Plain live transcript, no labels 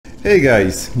Hey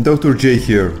guys, Dr. J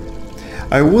here.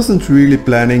 I wasn't really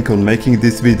planning on making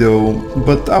this video,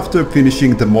 but after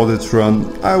finishing the modded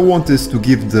run, I wanted to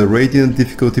give the Radiant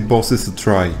difficulty bosses a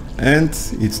try, and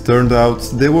it turned out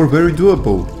they were very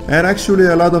doable and actually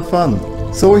a lot of fun.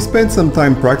 So I spent some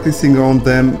time practicing on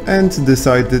them and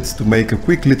decided to make a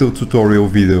quick little tutorial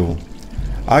video.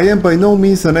 I am by no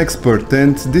means an expert,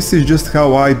 and this is just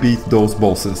how I beat those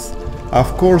bosses.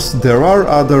 Of course, there are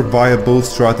other viable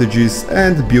strategies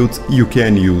and builds you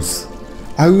can use.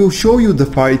 I will show you the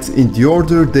fights in the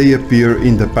order they appear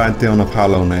in the Pantheon of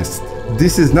Hallownest.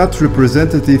 This is not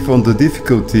representative on the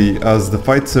difficulty, as the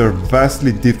fights are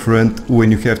vastly different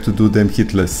when you have to do them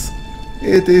hitless.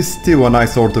 It is still a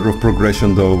nice order of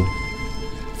progression though.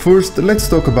 First, let's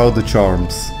talk about the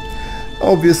charms.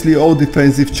 Obviously all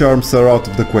defensive charms are out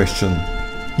of the question.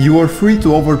 You are free to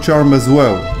overcharm as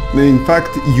well. In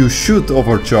fact, you should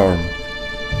overcharm.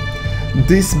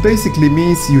 This basically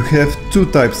means you have two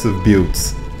types of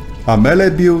builds, a melee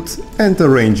build and a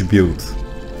range build.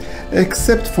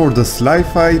 Except for the Sly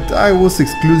fight, I was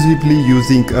exclusively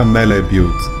using a melee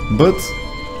build, but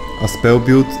a spell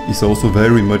build is also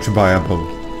very much viable.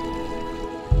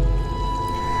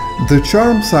 The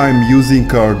charms I'm using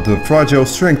are the Fragile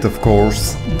Strength of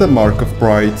course, the Mark of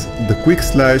Pride, the Quick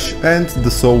Slash and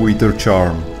the Soul Eater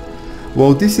charm.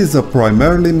 While this is a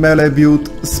primarily melee build,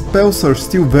 spells are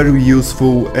still very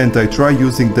useful and I try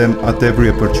using them at every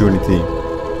opportunity.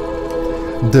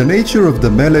 The nature of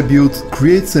the melee build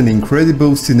creates an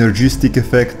incredible synergistic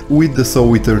effect with the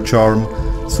Soul Eater charm,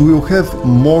 so you'll have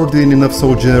more than enough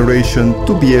soul generation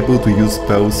to be able to use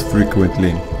spells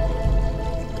frequently.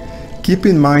 Keep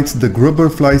in mind the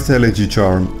Grubberfly's Elegy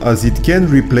charm, as it can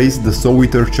replace the Soul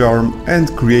Eater charm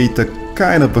and create a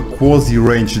kind of a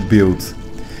quasi-ranged build.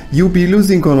 You'll be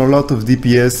losing on a lot of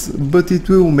DPS, but it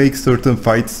will make certain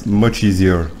fights much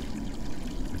easier.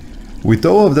 With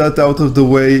all of that out of the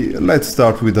way, let's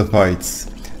start with the fights.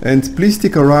 And please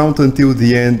stick around until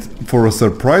the end for a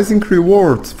surprising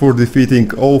reward for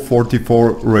defeating all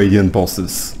 44 Radiant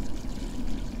bosses.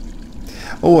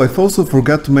 Oh, I've also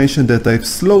forgot to mention that I've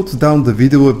slowed down the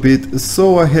video a bit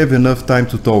so I have enough time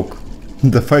to talk.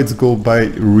 The fights go by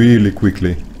really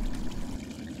quickly.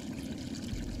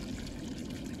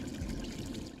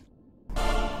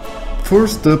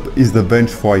 First up is the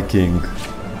Vengefly King.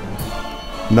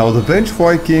 Now the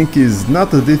Vengefly King is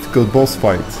not a difficult boss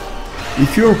fight.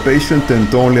 If you're patient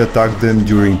and only attack them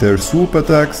during their swoop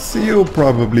attacks, you'll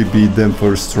probably beat them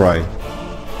first try.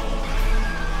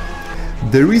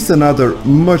 There is another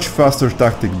much faster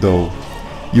tactic though.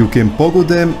 You can pogo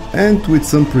them and with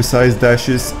some precise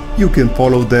dashes you can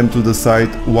follow them to the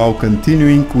side while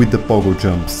continuing with the pogo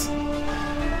jumps.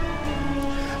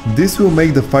 This will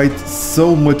make the fight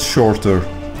so much shorter.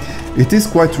 It is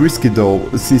quite risky though,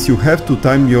 since you have to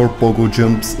time your pogo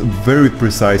jumps very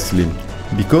precisely,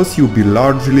 because you'll be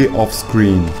largely off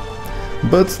screen.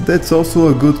 But that's also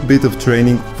a good bit of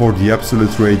training for the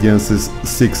Absolute Radiance's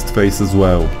 6th phase as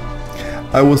well.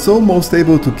 I was almost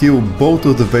able to kill both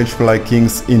of the Vengefly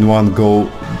Kings in one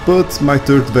go, but my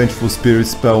third Vengeful Spirit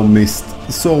spell missed,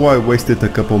 so I wasted a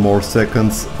couple more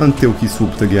seconds until he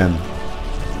swooped again.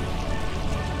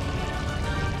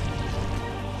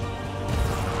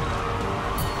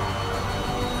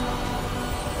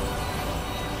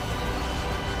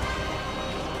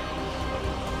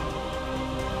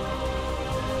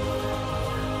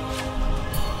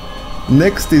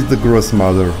 Next is the Gruzz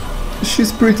Mother.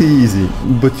 She's pretty easy,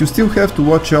 but you still have to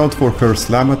watch out for her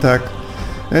slam attack,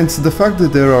 and the fact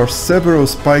that there are several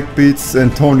spike pits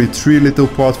and only 3 little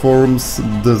platforms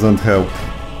doesn't help.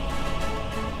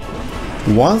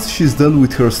 Once she's done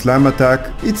with her slam attack,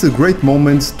 it's a great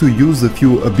moment to use a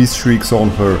few Abyss Shrieks on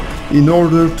her, in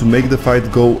order to make the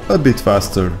fight go a bit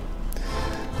faster.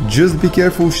 Just be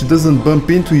careful she doesn't bump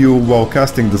into you while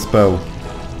casting the spell.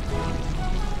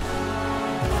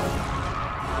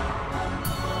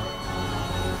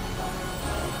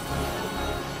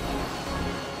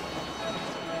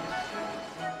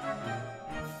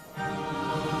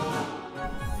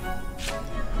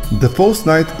 The False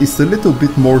Knight is a little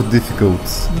bit more difficult,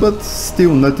 but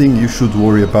still nothing you should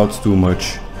worry about too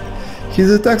much. His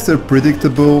attacks are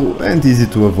predictable and easy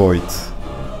to avoid.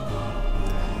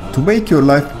 To make your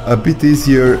life a bit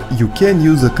easier, you can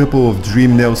use a couple of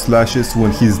Dream Nail Slashes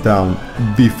when he's down,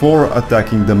 before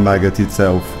attacking the maggot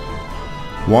itself.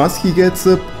 Once he gets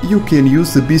up, you can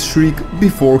use a Beast Shriek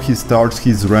before he starts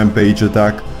his rampage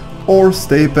attack, or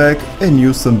stay back and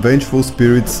use some Vengeful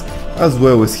Spirits as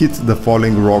well as hit the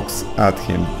falling rocks at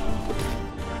him.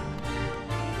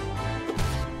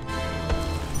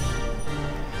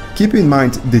 Keep in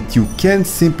mind that you can't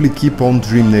simply keep on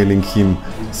dream nailing him,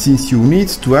 since you need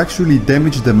to actually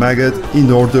damage the maggot in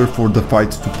order for the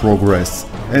fight to progress,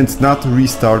 and not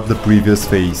restart the previous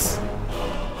phase.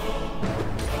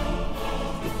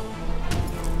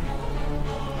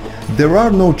 There are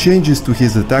no changes to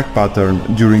his attack pattern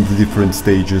during the different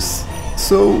stages,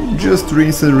 so just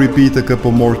rinse and repeat a couple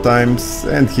more times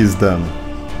and he's done.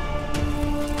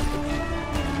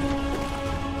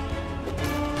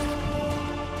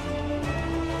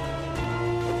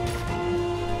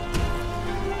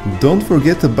 Don't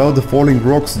forget about the falling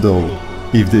rocks though.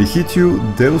 If they hit you,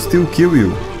 they'll still kill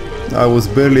you. I was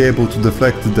barely able to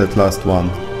deflect that last one.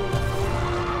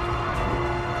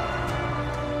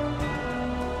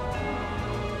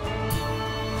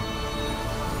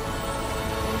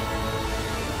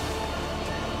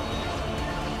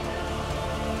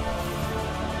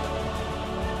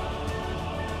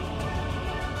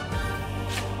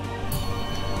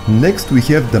 Next we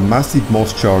have the massive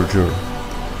Moss Charger.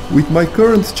 With my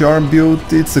current charm build,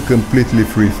 it's a completely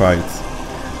free fight.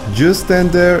 Just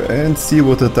stand there and see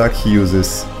what attack he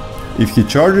uses. If he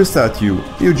charges at you,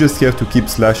 you just have to keep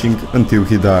slashing until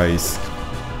he dies.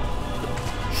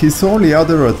 His only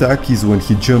other attack is when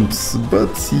he jumps,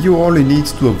 but you only need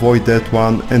to avoid that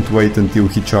one and wait until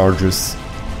he charges.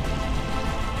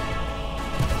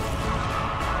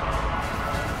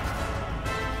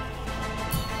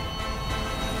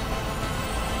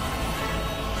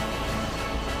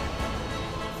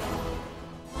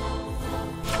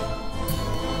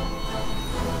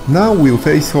 Now we'll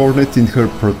face Hornet in her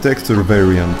Protector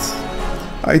variant.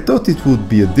 I thought it would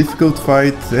be a difficult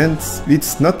fight, and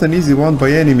it's not an easy one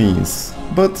by any means,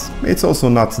 but it's also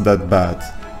not that bad.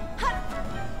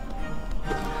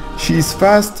 She is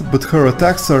fast, but her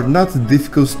attacks are not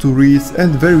difficult to read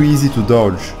and very easy to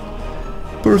dodge.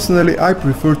 Personally, I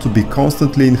prefer to be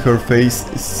constantly in her face,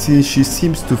 since she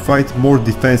seems to fight more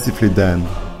defensively than.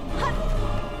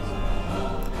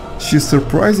 She's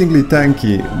surprisingly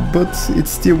tanky, but it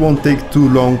still won't take too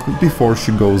long before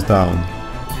she goes down.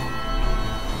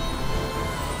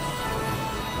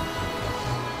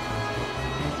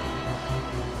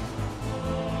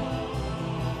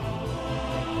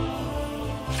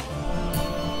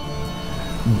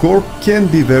 Gorb can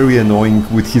be very annoying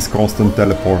with his constant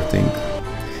teleporting.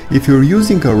 If you're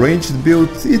using a ranged build,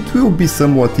 it will be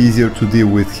somewhat easier to deal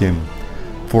with him.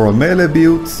 For a melee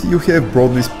build, you have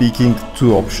broadly speaking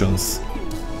two options.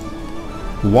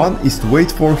 One is to wait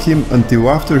for him until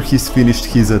after he's finished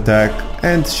his attack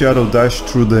and shadow dash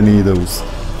through the needles,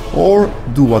 or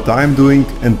do what I'm doing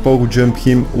and pogo jump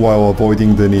him while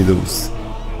avoiding the needles.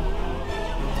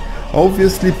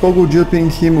 Obviously pogo jumping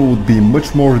him would be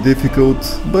much more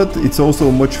difficult, but it's also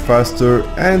much faster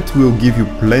and will give you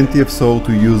plenty of soul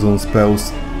to use on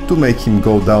spells to make him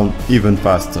go down even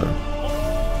faster.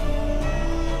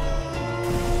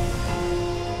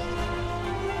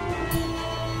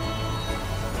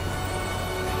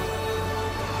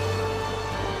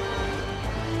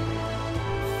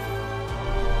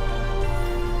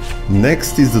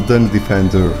 Next is the Dung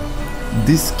Defender.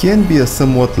 This can be a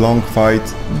somewhat long fight,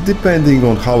 depending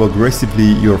on how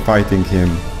aggressively you're fighting him.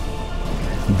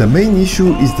 The main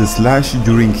issue is the slash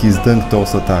during his Dung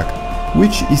Toss attack,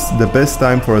 which is the best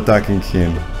time for attacking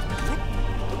him.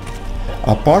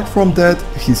 Apart from that,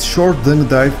 his short Dung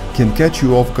Dive can catch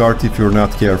you off guard if you're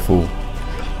not careful.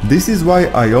 This is why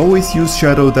I always use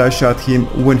Shadow Dash at him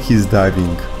when he's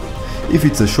diving. If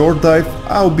it's a short dive,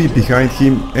 I'll be behind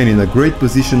him and in a great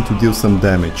position to deal some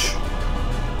damage.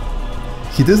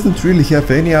 He doesn't really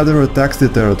have any other attacks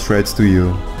that are a threat to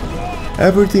you.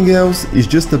 Everything else is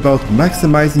just about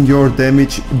maximizing your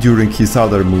damage during his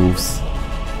other moves.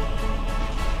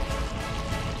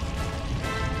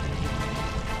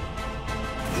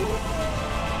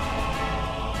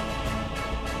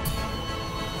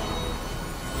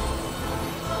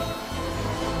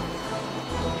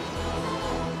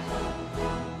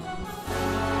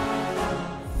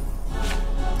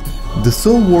 The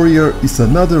Soul Warrior is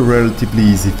another relatively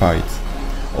easy fight.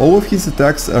 All of his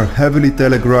attacks are heavily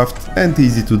telegraphed and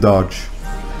easy to dodge.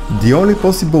 The only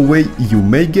possible way you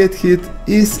may get hit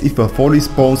is if a folly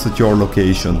spawns at your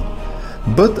location.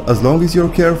 But as long as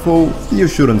you're careful, you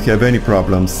shouldn't have any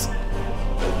problems.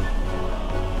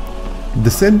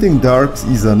 Descending Darks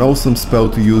is an awesome spell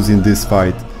to use in this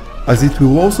fight, as it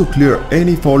will also clear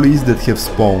any follies that have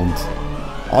spawned.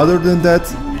 Other than that,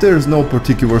 there's no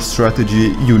particular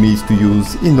strategy you need to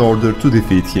use in order to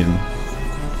defeat him.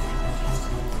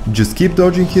 Just keep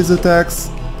dodging his attacks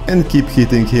and keep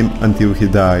hitting him until he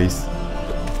dies.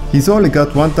 He's only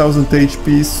got 1000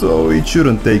 HP, so it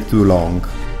shouldn't take too long.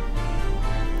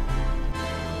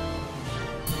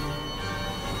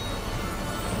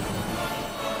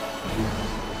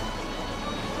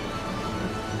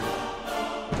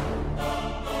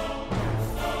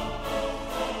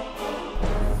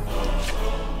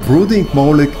 Brooding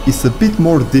Mawlek is a bit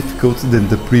more difficult than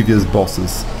the previous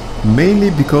bosses, mainly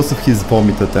because of his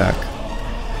vomit attack.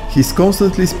 He's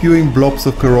constantly spewing blobs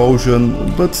of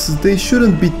corrosion, but they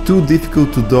shouldn't be too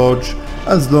difficult to dodge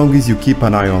as long as you keep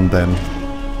an eye on them.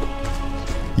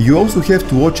 You also have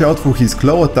to watch out for his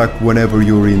claw attack whenever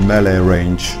you're in melee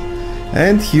range,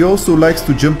 and he also likes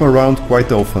to jump around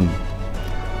quite often.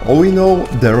 All in all,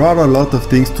 there are a lot of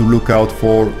things to look out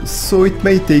for, so it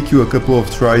may take you a couple of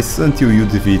tries until you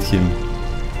defeat him.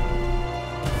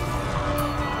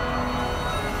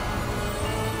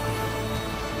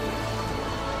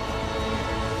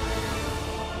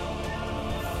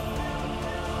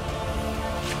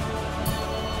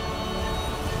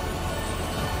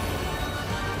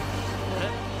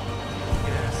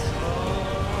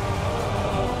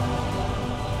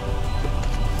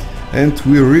 And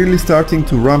we're really starting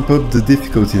to ramp up the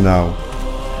difficulty now.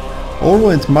 Oro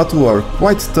and Mato are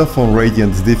quite tough on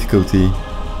Radiant difficulty.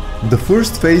 The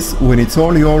first phase, when it's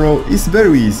only Oro, is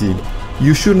very easy.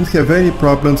 You shouldn't have any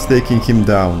problems taking him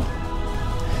down.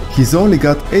 He's only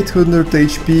got 800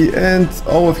 HP and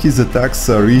all of his attacks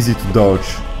are easy to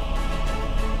dodge.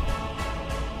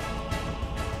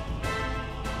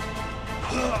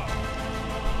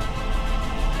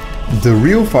 The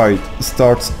real fight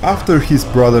starts after his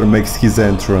brother makes his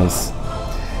entrance.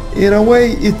 In a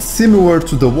way, it's similar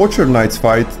to the Watcher Knight's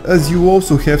fight, as you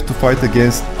also have to fight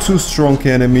against two strong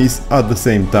enemies at the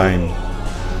same time.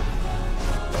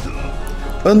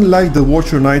 Unlike the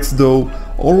Watcher Knights though,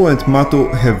 Oro and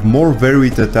Mato have more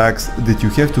varied attacks that you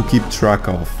have to keep track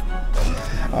of.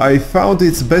 I found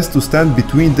it's best to stand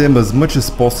between them as much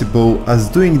as possible, as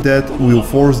doing that will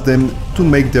force them to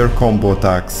make their combo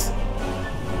attacks.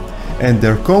 And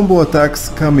their combo attacks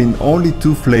come in only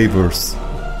two flavors,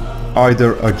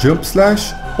 either a jump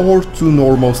slash or two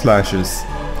normal slashes.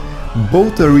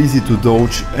 Both are easy to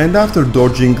dodge, and after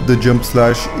dodging the jump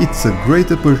slash, it's a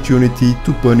great opportunity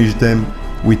to punish them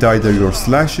with either your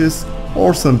slashes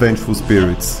or some vengeful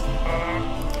spirits.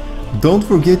 Don't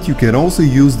forget you can also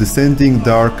use Descending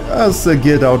Dark as a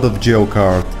get out of jail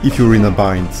card if you're in a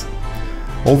bind.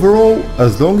 Overall,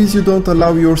 as long as you don't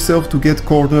allow yourself to get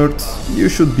cornered, you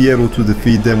should be able to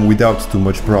defeat them without too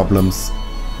much problems.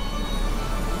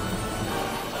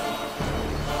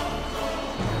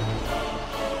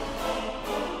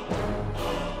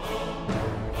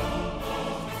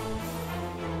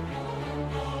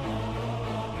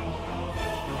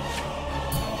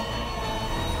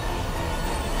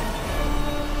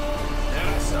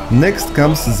 Next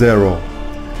comes Xero.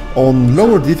 On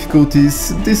lower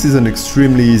difficulties, this is an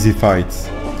extremely easy fight.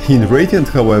 In Radiant,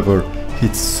 however,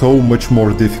 it's so much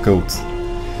more difficult.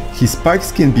 His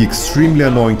spikes can be extremely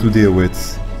annoying to deal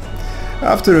with.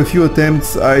 After a few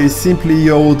attempts, I simply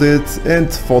YOLO'd it and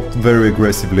fought very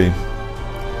aggressively.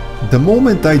 The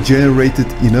moment I generated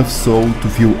enough soul to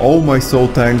fill all my soul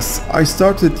tanks, I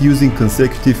started using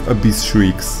consecutive Abyss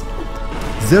Shrieks.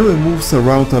 Xero moves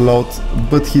around a lot,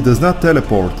 but he does not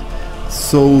teleport,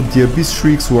 so the Abyss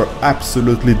Shrieks were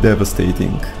absolutely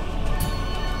devastating.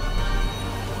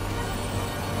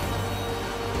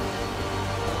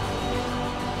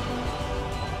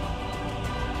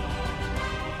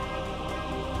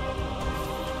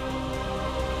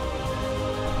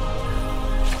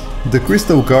 The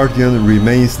Crystal Guardian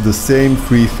remains the same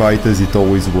free fight as it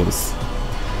always was.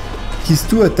 His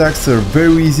two attacks are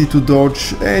very easy to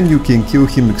dodge and you can kill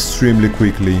him extremely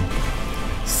quickly.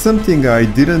 Something I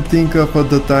didn't think of at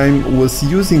the time was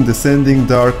using Descending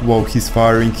Dark while he's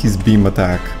firing his beam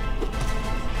attack.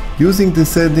 Using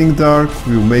Descending Dark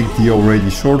will make the already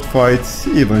short fight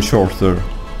even shorter.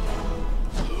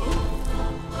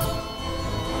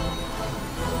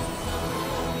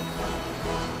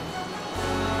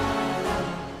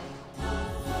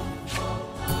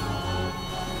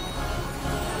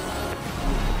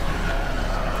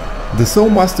 The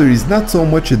Soul Master is not so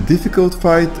much a difficult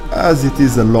fight as it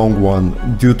is a long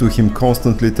one, due to him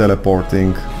constantly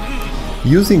teleporting.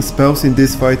 Using spells in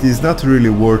this fight is not really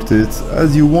worth it,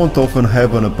 as you won't often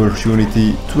have an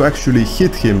opportunity to actually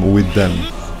hit him with them.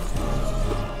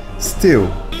 Still,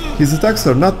 his attacks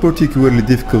are not particularly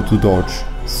difficult to dodge,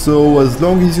 so as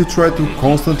long as you try to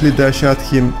constantly dash at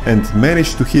him and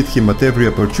manage to hit him at every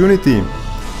opportunity,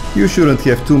 you shouldn't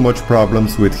have too much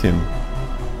problems with him.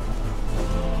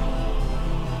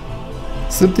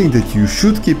 Something that you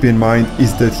should keep in mind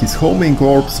is that his homing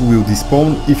orbs will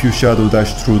despawn if you shadow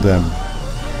dash through them.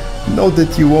 Note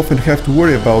that you often have to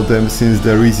worry about them since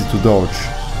they're easy to dodge.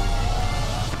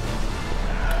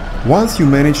 Once you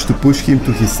manage to push him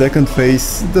to his second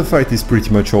phase, the fight is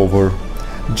pretty much over.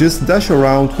 Just dash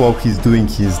around while he's doing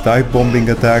his dive bombing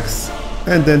attacks,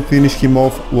 and then finish him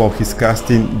off while he's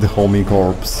casting the homing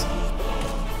orbs.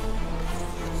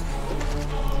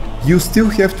 You still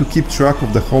have to keep track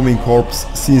of the homing orbs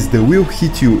since they will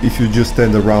hit you if you just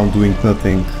stand around doing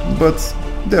nothing, but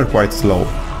they're quite slow.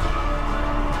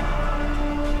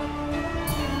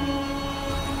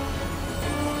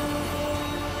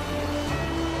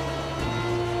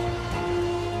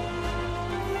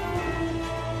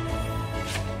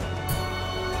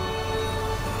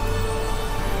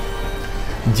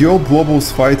 The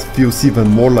Oblobble's fight feels even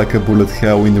more like a bullet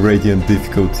hell in Radiant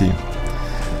difficulty.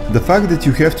 The fact that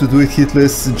you have to do it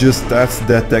hitless just adds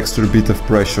that extra bit of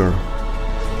pressure.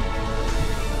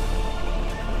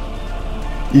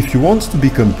 If you want to be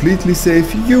completely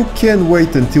safe, you can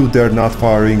wait until they're not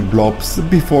firing blobs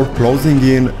before closing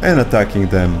in and attacking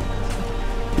them.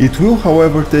 It will,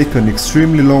 however, take an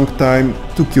extremely long time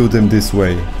to kill them this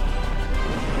way.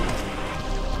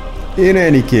 In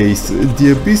any case,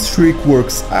 the Abyss Shriek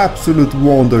works absolute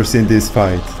wonders in this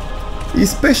fight.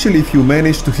 Especially if you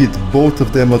manage to hit both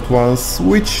of them at once,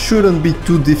 which shouldn't be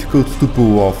too difficult to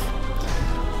pull off.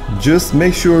 Just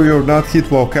make sure you're not hit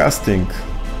while casting.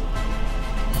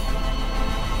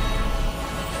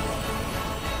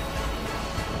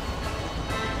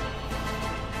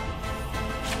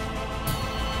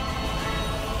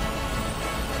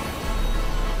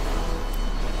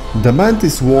 The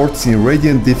Mantis Lords in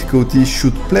Radiant difficulty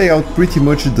should play out pretty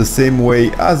much the same way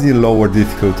as in lower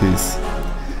difficulties.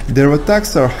 Their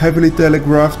attacks are heavily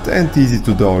telegraphed and easy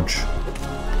to dodge.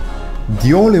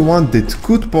 The only one that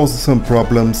could pose some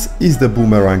problems is the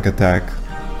boomerang attack.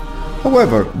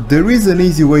 However, there is an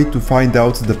easy way to find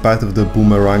out the path of the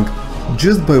boomerang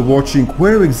just by watching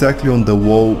where exactly on the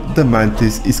wall the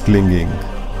mantis is clinging.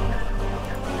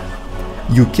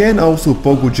 You can also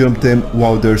pogo jump them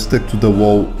while they're stuck to the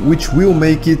wall, which will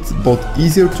make it both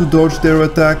easier to dodge their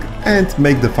attack and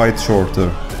make the fight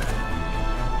shorter.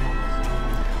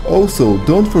 Also,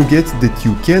 don't forget that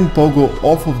you can pogo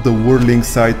off of the whirling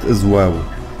side as well.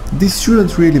 This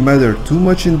shouldn't really matter too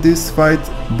much in this fight,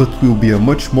 but will be a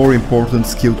much more important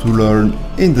skill to learn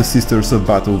in the Sisters of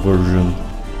Battle version.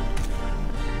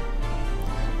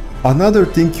 Another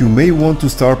thing you may want to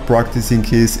start practicing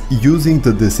is using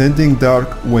the Descending Dark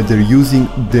when they're using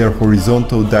their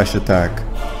horizontal dash attack.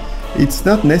 It's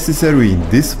not necessary in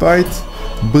this fight,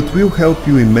 but will help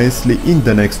you immensely in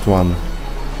the next one.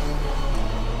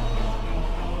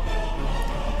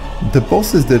 The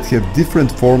bosses that have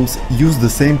different forms use the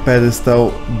same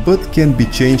pedestal, but can be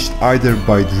changed either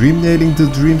by dream nailing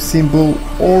the dream symbol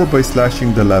or by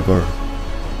slashing the lever.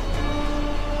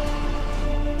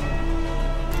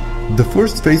 The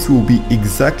first phase will be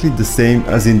exactly the same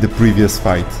as in the previous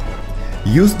fight.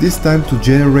 Use this time to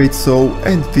generate soul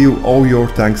and fill all your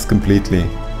tanks completely.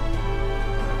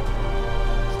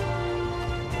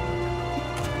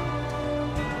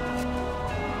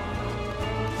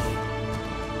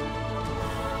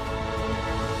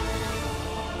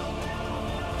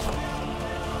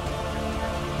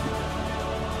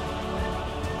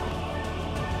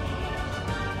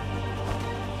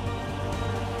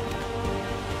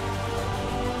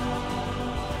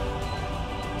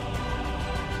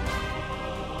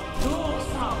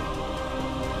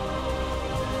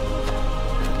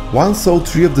 Once all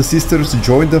three of the sisters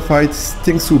join the fight,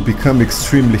 things will become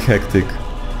extremely hectic.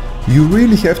 You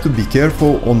really have to be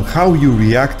careful on how you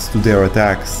react to their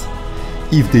attacks.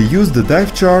 If they use the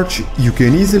dive charge, you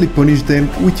can easily punish them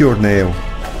with your nail.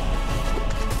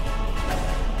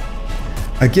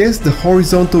 Against the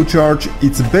horizontal charge,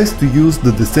 it's best to use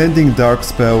the Descending Dark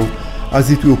spell,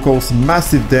 as it will cause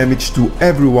massive damage to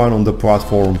everyone on the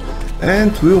platform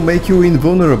and will make you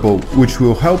invulnerable, which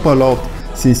will help a lot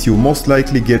since you most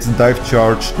likely get dive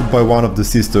charged by one of the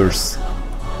sisters.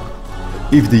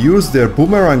 If they use their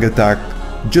boomerang attack,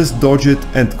 just dodge it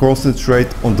and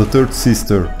concentrate on the third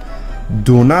sister.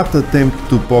 Do not attempt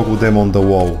to pogo them on the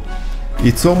wall.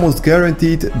 It's almost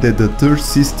guaranteed that the third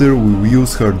sister will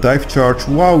use her dive charge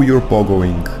while you're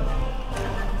pogoing.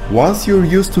 Once you're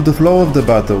used to the flow of the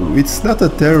battle, it's not a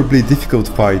terribly difficult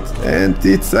fight, and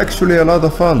it's actually a lot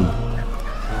of fun.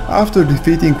 After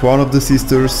defeating one of the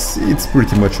sisters, it's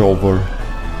pretty much over.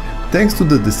 Thanks to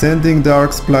the Descending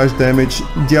Dark splash damage,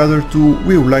 the other two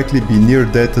will likely be near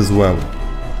death as well.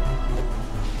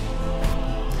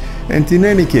 And in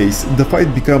any case, the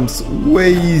fight becomes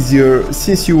way easier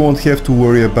since you won't have to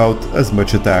worry about as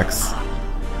much attacks.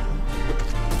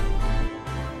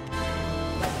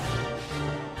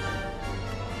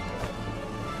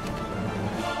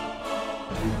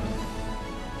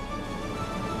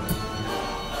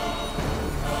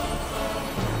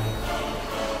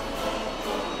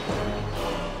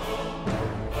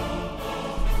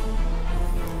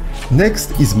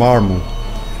 Next is Marmu.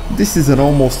 This is an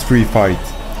almost free fight.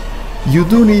 You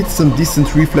do need some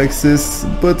decent reflexes,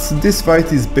 but this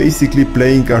fight is basically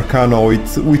playing Arcanoid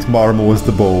with Marmu as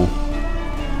the bow.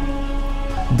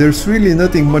 There's really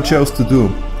nothing much else to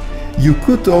do. You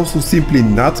could also simply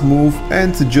not move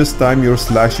and just time your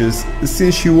slashes,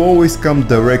 since she will always come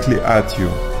directly at you,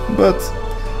 but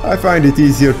I find it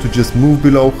easier to just move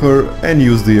below her and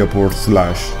use the upward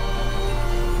slash.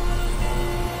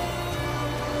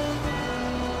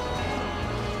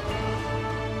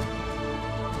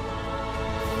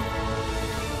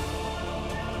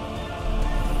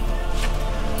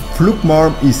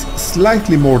 Flukemarm is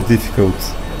slightly more difficult.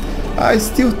 I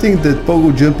still think that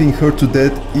pogo jumping her to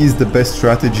death is the best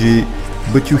strategy,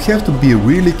 but you have to be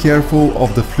really careful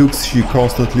of the flukes she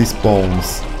constantly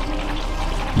spawns.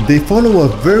 They follow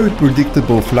a very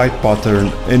predictable flight pattern,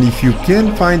 and if you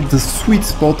can find the sweet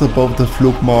spot above the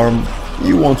Flukemarm,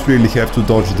 you won't really have to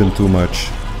dodge them too much.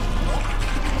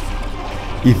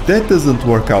 If that doesn't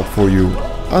work out for you,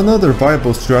 another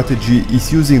viable strategy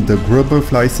is using the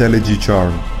Grubberfly's Elegy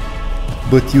charm.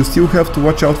 But you still have to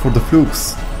watch out for the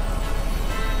flukes.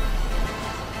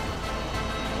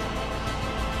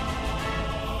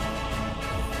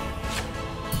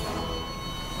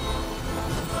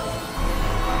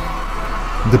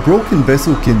 The broken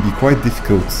vessel can be quite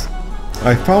difficult.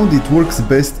 I found it works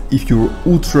best if you're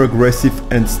ultra aggressive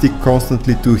and stick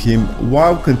constantly to him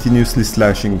while continuously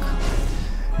slashing.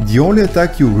 The only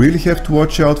attack you really have to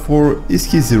watch out for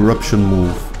is his eruption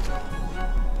move.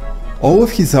 All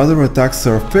of his other attacks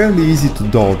are fairly easy to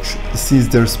dodge, since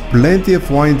there's plenty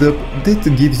of windup that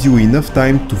gives you enough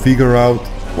time to figure out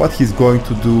what he's going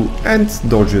to do and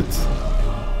dodge it.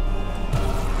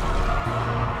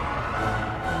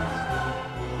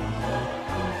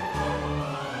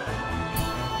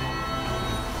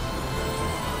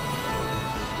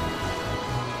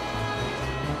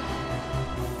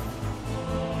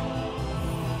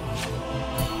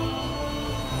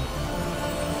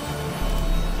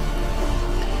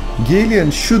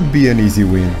 Galien should be an easy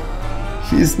win.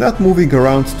 He is not moving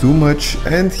around too much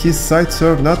and his sights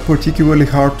are not particularly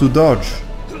hard to dodge.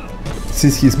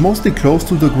 Since he's mostly close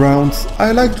to the ground,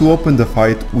 I like to open the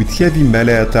fight with heavy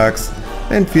melee attacks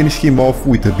and finish him off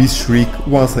with a Beast Shriek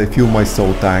once I fill my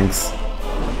soul tanks.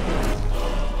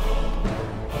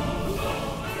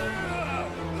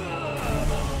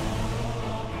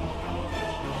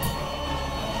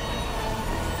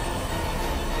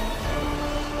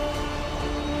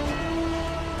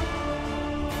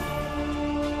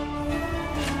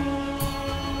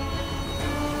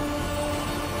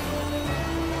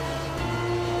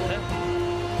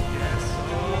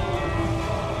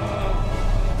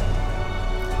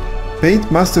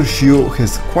 Paintmaster Sheo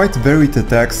has quite varied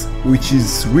attacks, which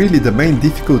is really the main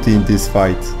difficulty in this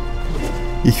fight.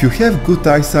 If you have good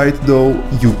eyesight though,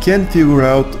 you can figure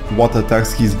out what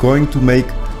attacks he's going to make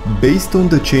based on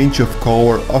the change of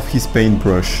color of his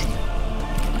paintbrush.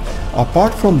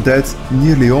 Apart from that,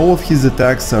 nearly all of his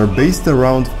attacks are based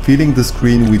around filling the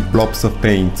screen with blobs of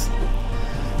paint.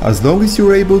 As long as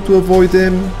you're able to avoid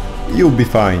them, you'll be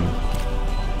fine.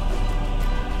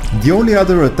 The only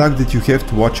other attack that you have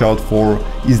to watch out for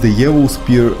is the yellow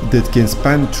spear that can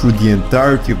span through the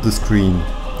entirety of the screen.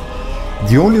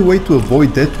 The only way to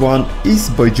avoid that one is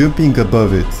by jumping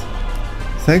above it.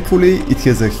 Thankfully it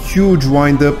has a huge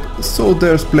windup, so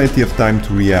there's plenty of time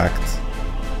to react.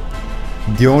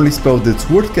 The only spell that's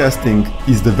worth casting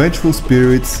is the Vengeful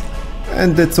Spirits,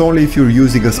 and that's only if you're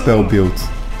using a spell build.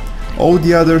 All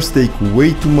the others take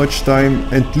way too much time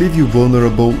and leave you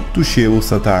vulnerable to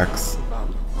Sheo's attacks.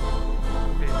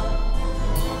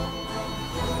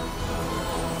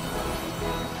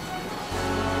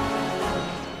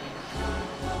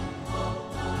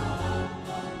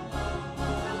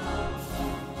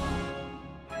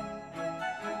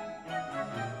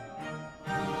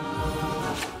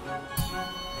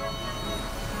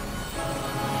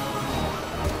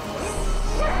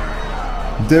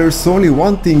 There's only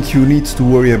one thing you need to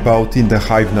worry about in the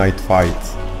Hive Knight fight.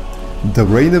 The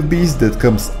rain of bees that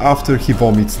comes after he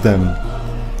vomits them.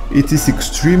 It is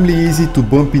extremely easy to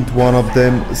bump into one of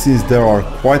them since there are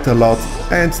quite a lot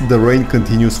and the rain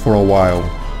continues for a while.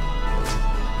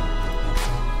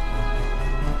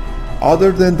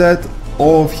 Other than that,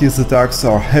 all of his attacks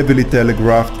are heavily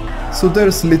telegraphed, so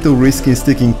there's little risk in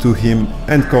sticking to him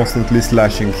and constantly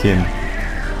slashing him.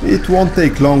 It won't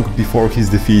take long before he's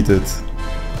defeated.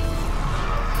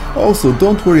 Also,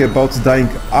 don't worry about dying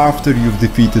after you've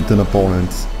defeated an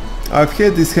opponent. I've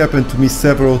had this happen to me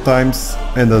several times,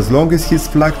 and as long as his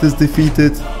flag is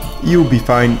defeated, you'll be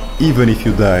fine even if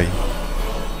you die.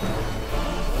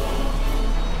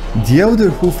 The other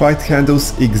hoof fight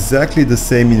handles exactly the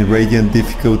same in Radiant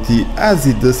difficulty as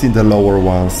it does in the lower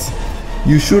ones.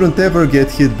 You shouldn't ever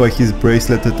get hit by his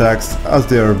bracelet attacks as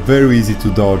they are very easy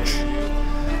to dodge.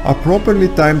 A properly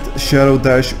timed shadow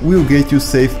dash will get you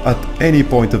safe at any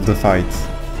point of the fight.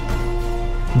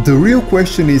 The real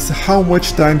question is how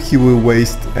much time he will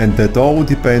waste, and that all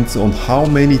depends on how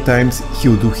many times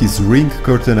he'll do his ring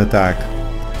curtain attack.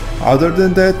 Other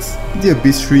than that, the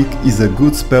Abyss Shriek is a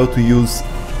good spell to use,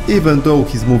 even though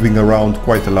he's moving around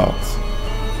quite a lot.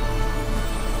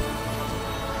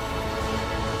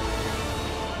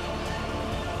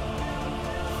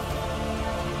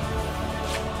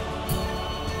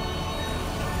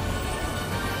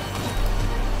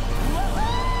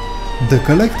 The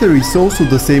Collector is also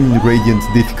the same in Radiant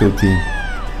difficulty.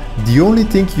 The only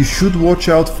thing you should watch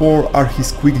out for are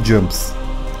his quick jumps.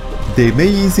 They may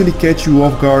easily catch you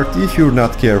off guard if you're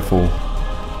not careful.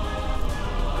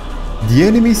 The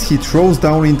enemies he throws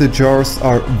down in the jars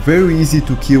are very easy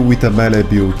to kill with a melee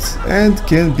build and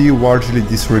can be largely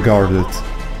disregarded.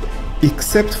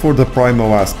 Except for the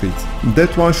Primal Aspid.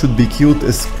 That one should be killed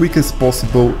as quick as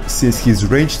possible since his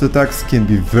ranged attacks can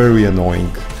be very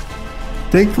annoying.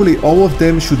 Thankfully all of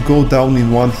them should go down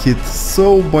in one hit,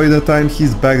 so by the time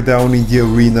he's back down in the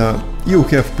arena, you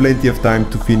have plenty of time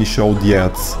to finish all the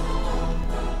ads.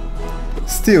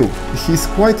 Still, he's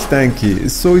quite tanky,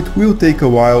 so it will take a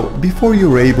while before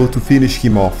you're able to finish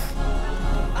him off.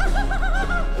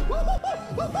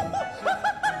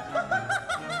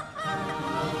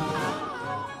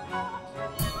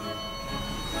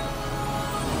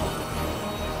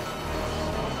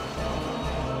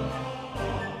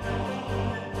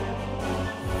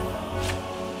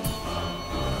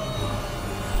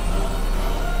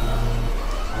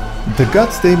 The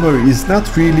God's Tamer is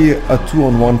not really a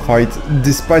 2-on-1 fight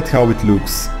despite how it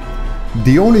looks.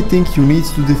 The only thing you need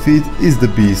to defeat is the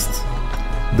beast.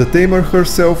 The Tamer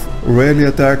herself rarely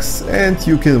attacks and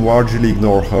you can largely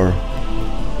ignore her.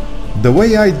 The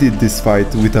way I did this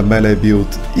fight with a melee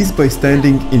build is by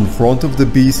standing in front of the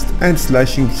beast and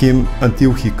slashing him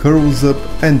until he curls up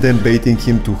and then baiting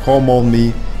him to home on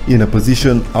me in a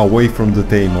position away from the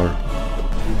Tamer.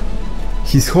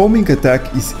 His homing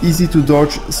attack is easy to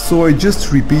dodge, so I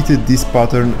just repeated this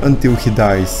pattern until he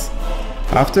dies.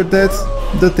 After that,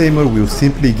 the Tamer will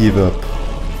simply give up.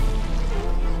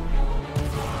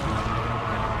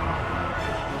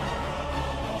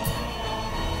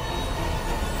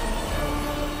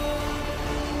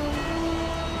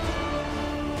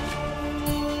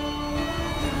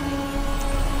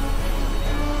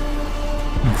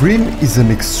 Grimm is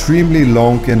an extremely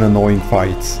long and annoying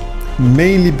fight.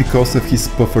 Mainly because of his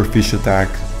pufferfish attack.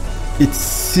 It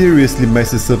seriously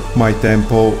messes up my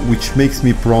tempo, which makes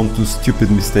me prone to stupid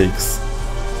mistakes.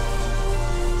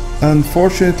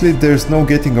 Unfortunately, there's no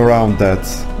getting around that.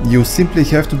 You simply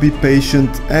have to be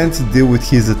patient and deal with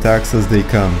his attacks as they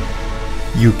come.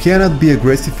 You cannot be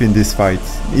aggressive in this fight.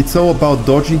 It's all about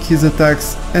dodging his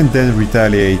attacks and then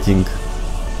retaliating.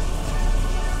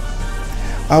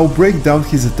 I'll break down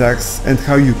his attacks and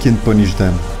how you can punish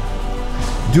them.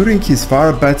 During his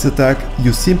Fire Bats attack,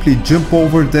 you simply jump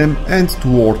over them and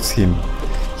towards him.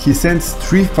 He sends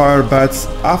 3 Fire Bats,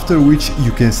 after which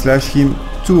you can slash him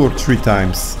 2 or 3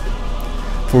 times.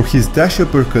 For his dash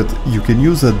uppercut, you can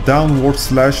use a downward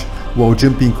slash while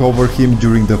jumping over him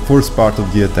during the first part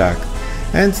of the attack,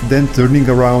 and then turning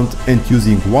around and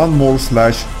using one more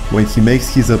slash when he makes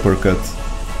his uppercut.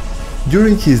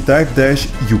 During his dive dash,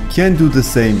 you can do the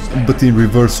same, but in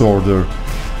reverse order.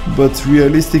 But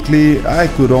realistically, I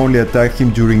could only attack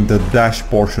him during the dash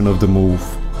portion of the move.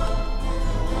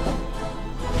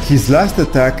 His last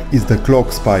attack is the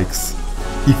Cloak Spikes.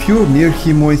 If you're near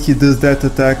him when he does that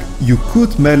attack, you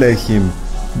could melee him,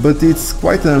 but it's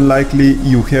quite unlikely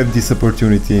you have this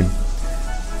opportunity.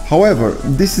 However,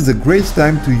 this is a great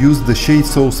time to use the Shade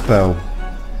Soul spell.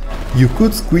 You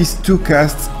could squeeze 2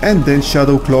 casts and then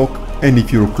Shadow Cloak, and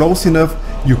if you're close enough,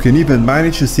 you can even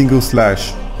manage a single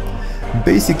slash.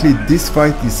 Basically, this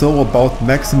fight is all about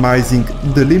maximizing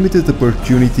the limited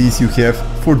opportunities you have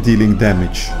for dealing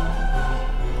damage.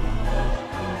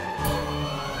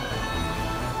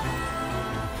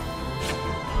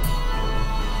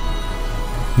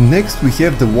 Next we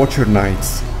have the Watcher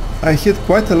Knights. I had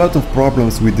quite a lot of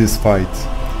problems with this fight.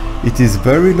 It is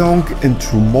very long and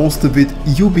through most of it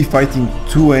you'll be fighting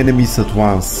 2 enemies at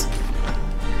once.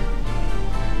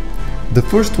 The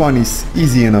first one is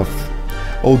easy enough.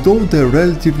 Although they're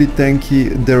relatively tanky,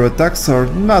 their attacks are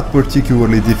not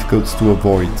particularly difficult to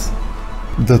avoid.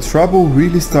 The trouble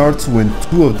really starts when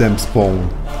 2 of them spawn.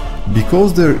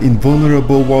 Because they're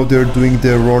invulnerable while they're doing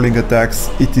their rolling attacks,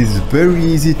 it is very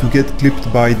easy to get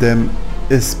clipped by them,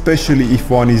 especially if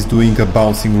one is doing a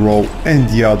bouncing roll and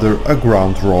the other a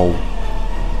ground roll.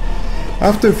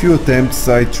 After a few attempts,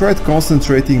 I tried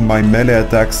concentrating my melee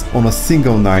attacks on a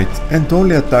single knight and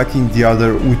only attacking the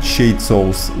other with Shade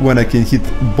Souls when I can hit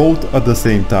both at the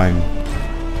same time.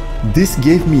 This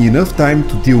gave me enough time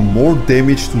to deal more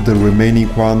damage to the remaining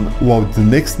one while the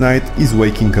next knight is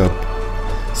waking up.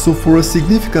 So for a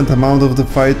significant amount of the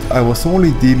fight I was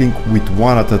only dealing with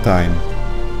one at a time.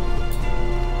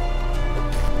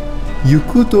 You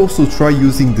could also try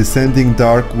using Descending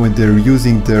Dark when they're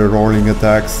using their rolling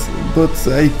attacks, but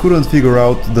I couldn't figure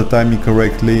out the timing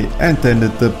correctly and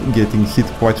ended up getting hit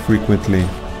quite frequently.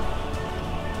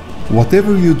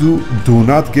 Whatever you do, do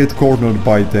not get cornered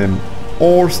by them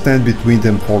or stand between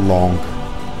them for long.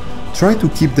 Try to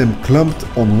keep them clumped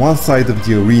on one side of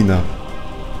the arena.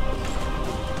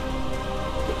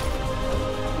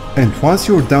 And once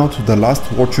you're down to the last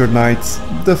Watcher Knights,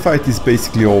 the fight is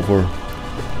basically over.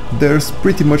 There's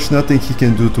pretty much nothing he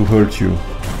can do to hurt you.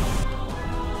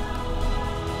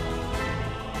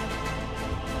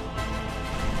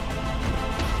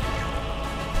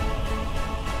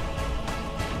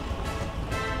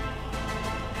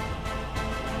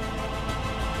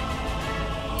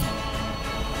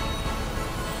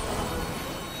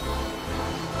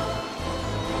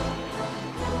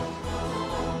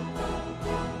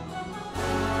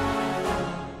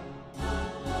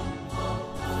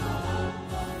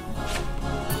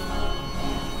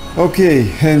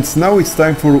 Okay, and now it's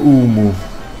time for Uumuu.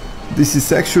 This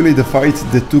is actually the fight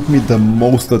that took me the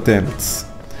most attempts.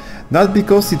 Not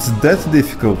because it's that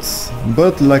difficult,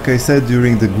 but like I said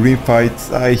during the Grimm fight,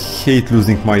 I hate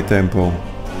losing my tempo.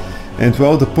 And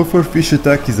while the pufferfish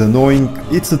attack is annoying,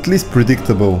 it's at least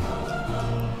predictable.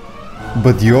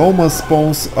 But the Oma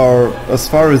spawns are, as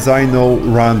far as I know,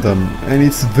 random, and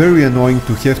it's very annoying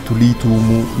to have to lead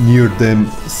Uumuu near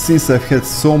them, since I've had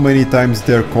so many times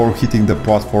their core hitting the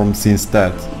platform since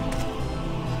that.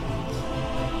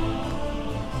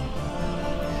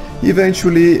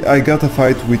 Eventually I got a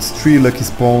fight with 3 lucky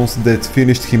spawns that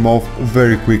finished him off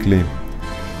very quickly.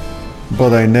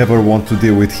 But I never want to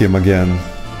deal with him again.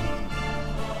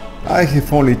 I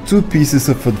have only 2 pieces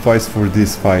of advice for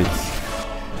this fight.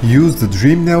 Use the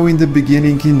Dream Nail in the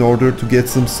beginning in order to get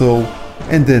some soul,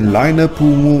 and then line up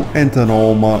Uumuu and an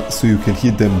Oma so you can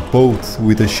hit them both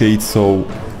with a Shade Soul,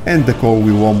 and the core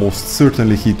will almost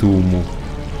certainly hit Uumuu.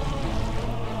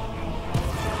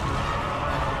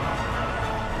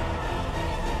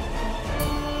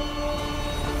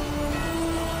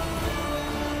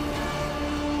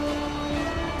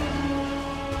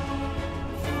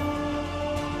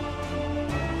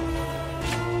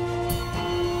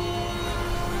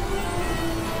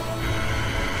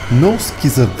 Nosk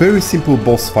is a very simple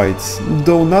boss fight,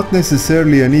 though not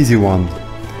necessarily an easy one.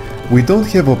 We don't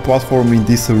have a platform in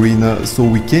this arena, so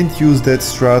we can't use that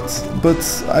strat, but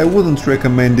I wouldn't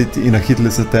recommend it in a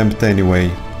hitless attempt anyway.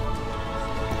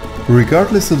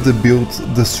 Regardless of the build,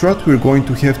 the strat we're going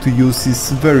to have to use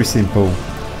is very simple.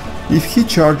 If he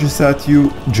charges at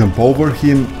you, jump over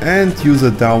him and use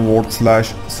a downward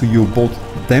slash so you both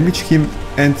damage him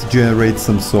and generate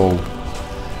some soul.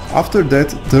 After that,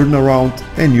 turn around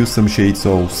and use some Shade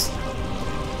Souls.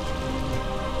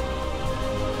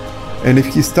 And if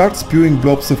he starts spewing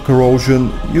blobs of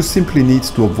corrosion, you simply need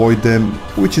to avoid them,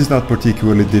 which is not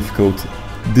particularly difficult,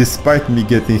 despite me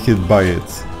getting hit by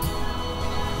it.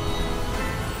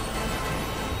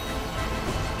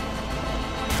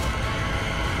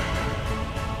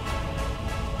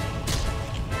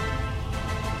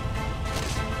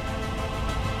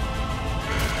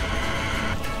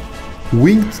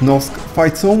 Winged Nosk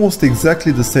fights almost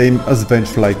exactly the same as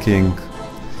Vengefly King.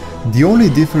 The only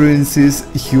difference is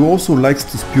he also likes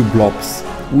to spew blobs,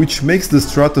 which makes the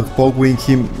strat of pogoing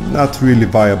him not really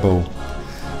viable.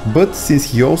 But since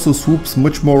he also swoops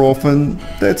much more often,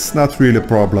 that's not really a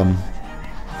problem.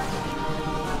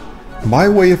 My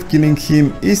way of killing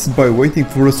him is by waiting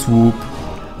for a swoop,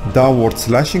 downward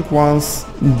slashing once,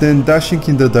 then dashing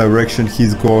in the direction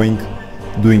he's going,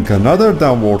 doing another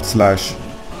downward slash,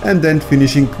 and then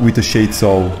finishing with a Shade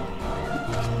Soul.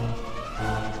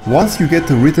 Once you get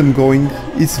the rhythm going,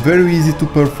 it's very easy to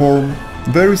perform,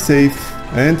 very safe,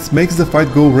 and makes the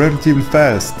fight go relatively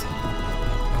fast.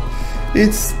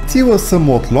 It's still a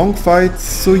somewhat long fight,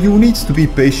 so you need to be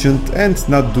patient and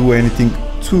not do anything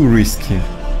too risky.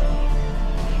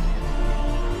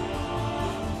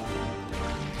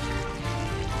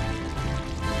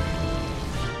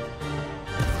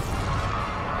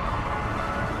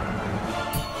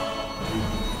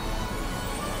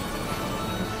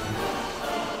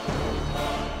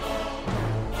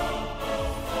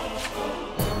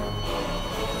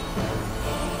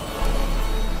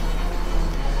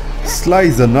 Sly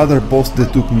is another boss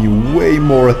that took me way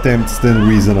more attempts than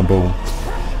reasonable,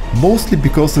 mostly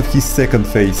because of his second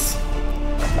phase.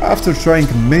 After trying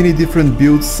many different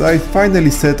builds, I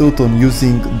finally settled on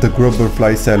using the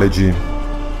Grubberfly Elegy.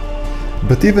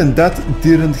 But even that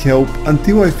didn't help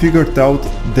until I figured out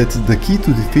that the key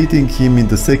to defeating him in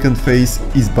the second phase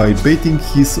is by baiting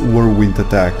his whirlwind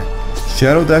attack,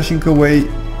 shadow dashing away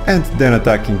and then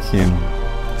attacking him.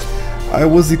 I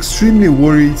was extremely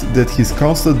worried that his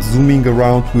constant zooming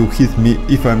around will hit me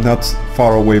if I'm not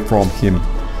far away from him.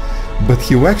 But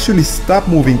he'll actually stop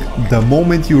moving the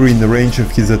moment you're in range of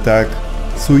his attack,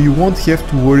 so you won't have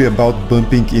to worry about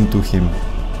bumping into him.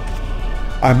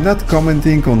 I'm not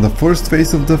commenting on the first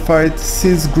phase of the fight,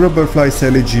 since Grubberfly's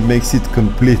Elegy makes it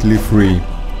completely free.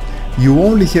 You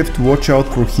only have to watch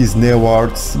out for his nail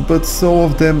arts, but some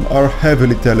of them are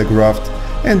heavily telegraphed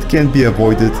and can be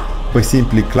avoided by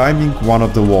simply climbing one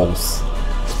of the walls.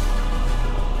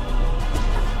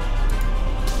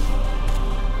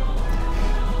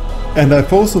 And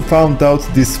I've also found out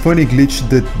this funny glitch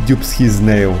that dupes his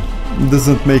nail.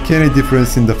 Doesn't make any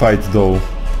difference in the fight though.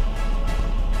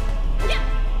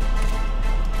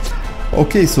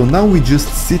 Okay, so now we just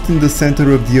sit in the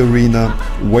center of the arena,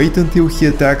 wait until he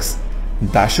attacks,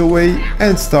 dash away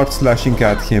and start slashing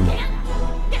at him.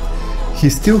 He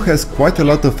still has quite a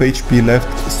lot of HP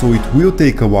left, so it will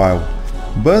take a while,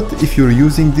 but if you're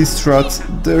using these strats,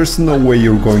 there's no way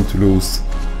you're going to lose.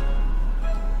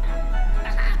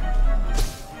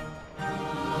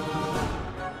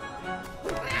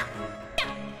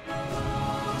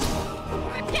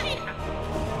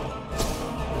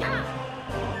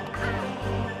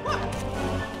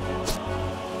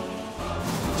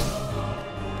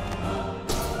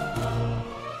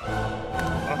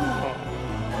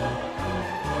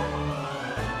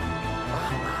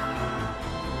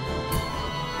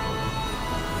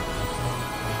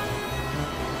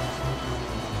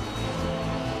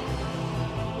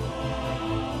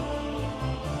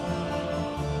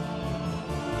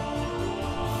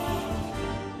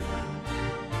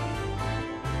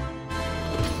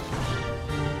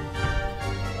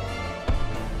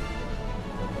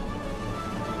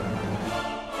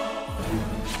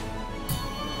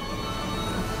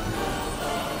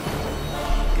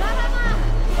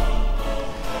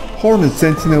 Hornet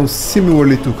Sentinel,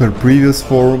 similarly to her previous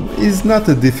form, is not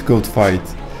a difficult fight,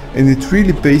 and it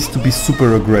really pays to be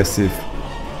super aggressive.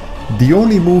 The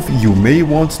only move you may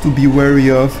want to be wary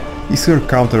of is her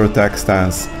counter-attack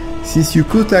stance, since you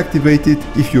could activate it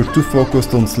if you're too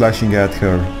focused on slashing at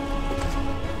her.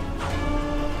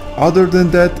 Other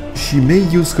than that, she may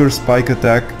use her spike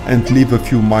attack and leave a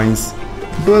few mines,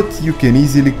 but you can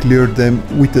easily clear them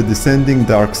with a descending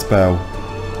dark spell.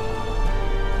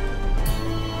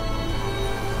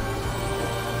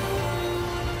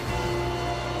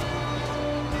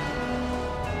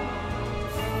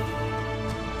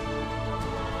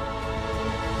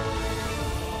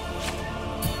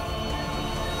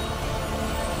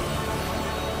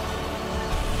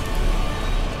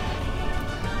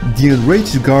 The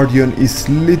Enraged Guardian is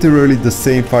literally the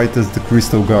same fight as the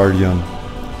Crystal Guardian.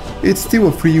 It's still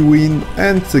a free win,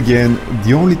 and again,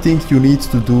 the only thing you need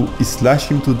to do is slash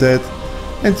him to death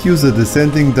and use a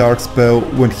descending dark spell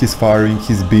when he's firing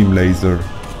his beam laser.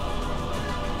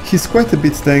 He's quite a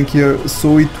bit tankier,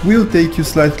 so it will take you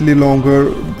slightly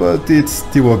longer, but it's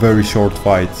still a very short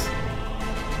fight.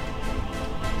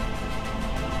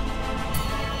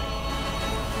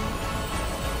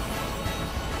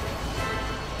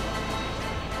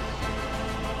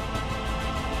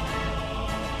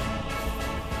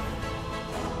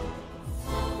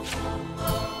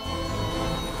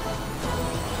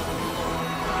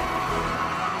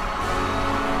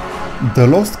 The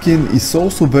Lost Kin is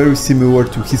also very similar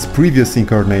to his previous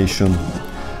incarnation.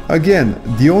 Again,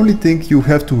 the only thing you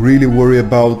have to really worry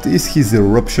about is his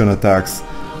eruption attacks,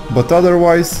 but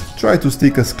otherwise try to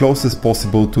stick as close as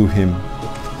possible to him.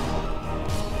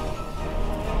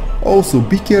 Also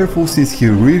be careful, since he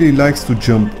really likes to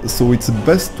jump, so it's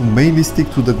best to mainly stick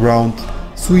to the ground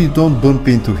so you don't bump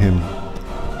into him.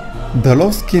 The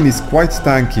Lost Kin is quite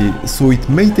tanky, so it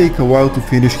may take a while to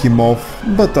finish him off,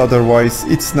 but otherwise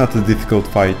it's not a difficult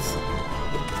fight.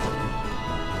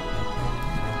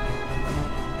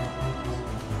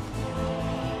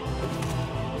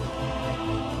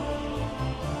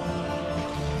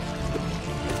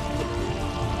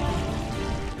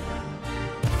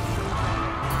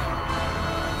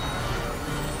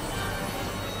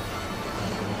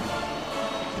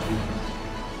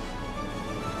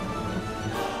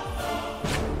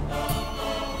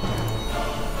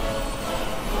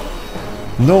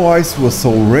 No ice was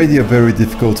already a very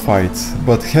difficult fight,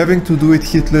 but having to do it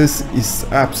hitless is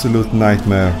absolute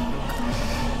nightmare.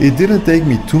 It didn't take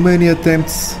me too many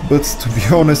attempts, but to be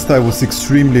honest I was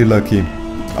extremely lucky.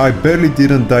 I barely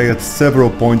didn't die at several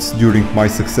points during my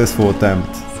successful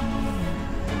attempt.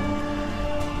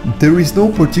 There is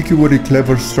no particularly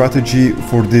clever strategy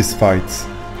for this fight.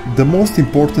 The most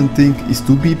important thing is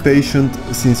to be patient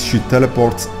since she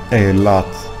teleports a lot.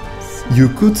 You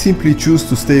could simply choose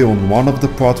to stay on one of the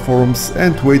platforms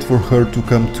and wait for her to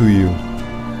come to you.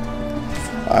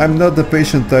 I'm not the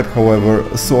patient type however,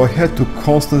 so I had to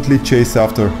constantly chase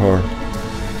after her.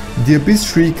 The Abyss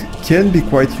Shriek can be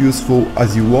quite useful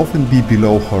as you often be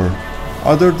below her.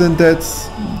 Other than that,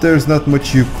 there's not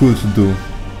much you could do.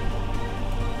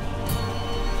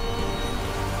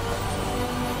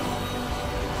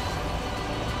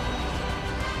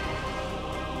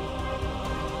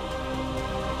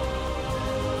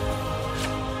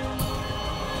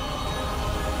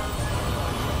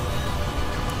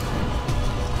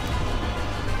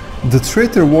 The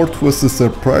Traitor Lord was a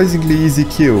surprisingly easy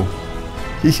kill.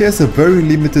 He has a very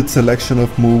limited selection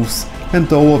of moves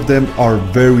and all of them are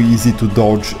very easy to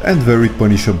dodge and very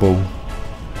punishable.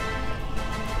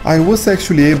 I was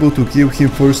actually able to kill him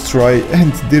first try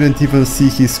and didn't even see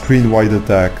his screen wide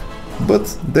attack, but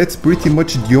that's pretty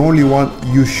much the only one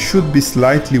you should be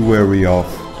slightly wary of.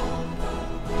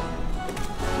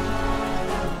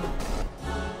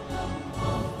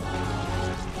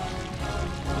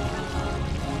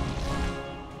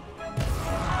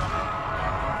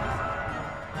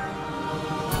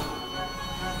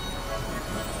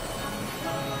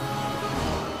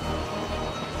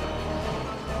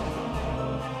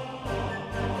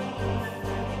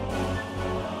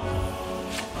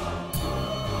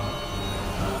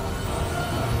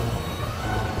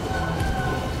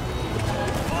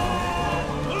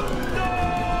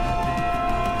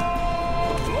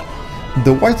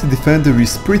 The White Defender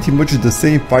is pretty much the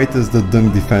same fight as the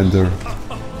Dung Defender.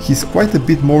 He's quite a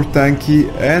bit more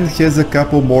tanky and has a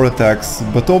couple more attacks,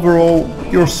 but overall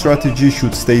your strategy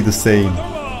should stay the same.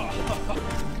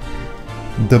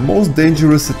 The most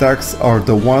dangerous attacks are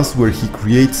the ones where he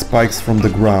creates spikes from the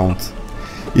ground.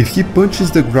 If he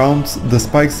punches the ground, the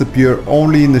spikes appear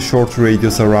only in a short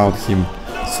radius around him,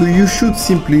 so you should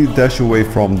simply dash away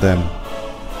from them.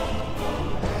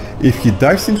 If he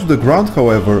dives into the ground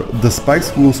however, the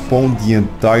spikes will spawn the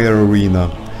entire arena,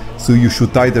 so you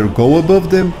should either go above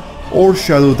them or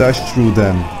shadow dash through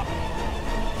them.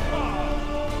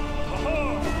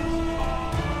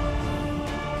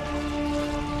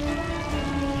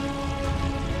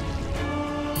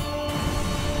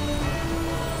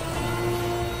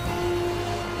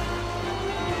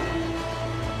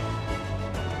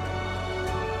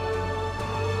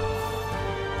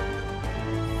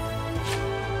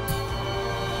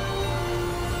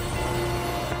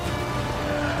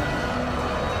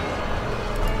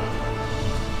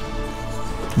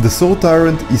 The Soul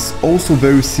Tyrant is also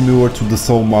very similar to the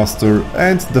Soul Master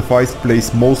and the fight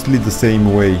plays mostly the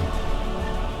same way.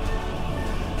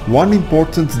 One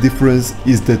important difference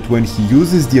is that when he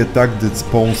uses the attack that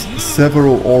spawns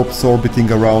several orbs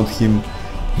orbiting around him,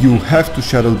 you have to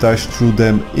shadow dash through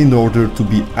them in order to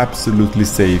be absolutely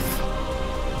safe.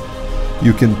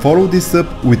 You can follow this up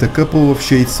with a couple of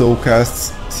Shade Soul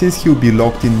casts since he'll be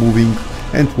locked in moving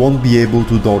and won't be able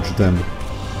to dodge them.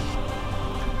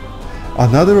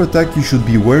 Another attack you should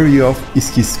be wary of is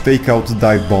his fake out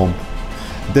dive bomb.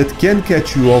 That can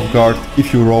catch you off guard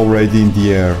if you're already in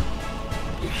the air.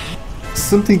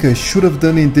 Something I should have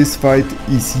done in this fight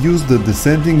is use the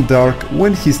Descending Dark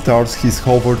when he starts his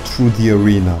hover through the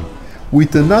arena.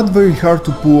 With a not very hard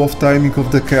to pull off timing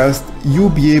of the cast, you'll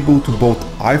be able to both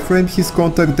iframe his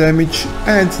contact damage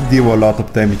and deal a lot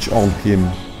of damage on him.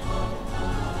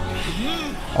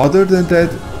 Other than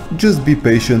that, just be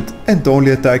patient and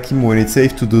only attack him when it's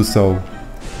safe to do so.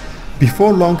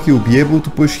 Before long you'll be able to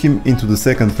push him into the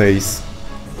second phase.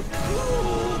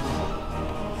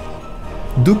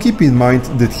 Do keep in mind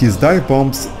that his dive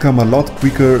bombs come a lot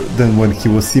quicker than when he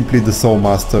was simply the Soul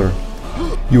Master.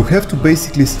 You have to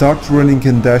basically start running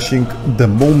and dashing the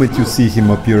moment you see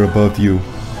him appear above you.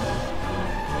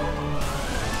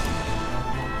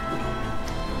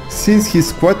 Since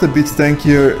he's quite a bit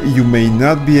tankier, you may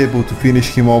not be able to finish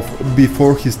him off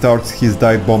before he starts his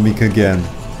dive bombing again.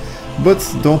 But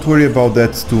don't worry about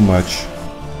that too much.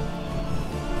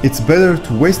 It's better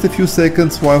to waste a few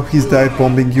seconds while he's dive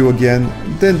bombing you again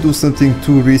than do something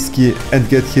too risky and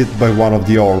get hit by one of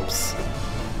the orbs.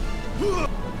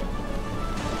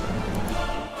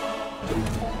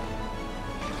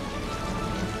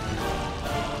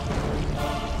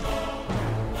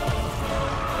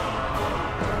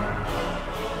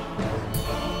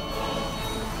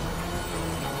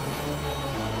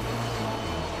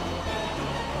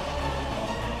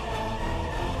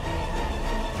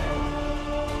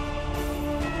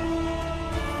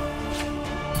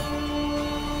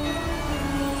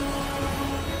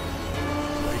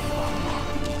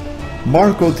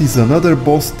 Markoth is another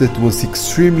boss that was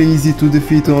extremely easy to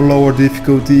defeat on lower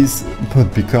difficulties,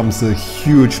 but becomes a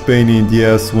huge pain in the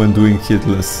ass when doing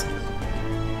hitless.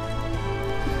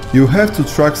 You have to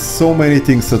track so many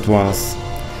things at once.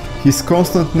 His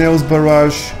constant nails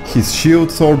barrage, his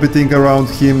shields orbiting around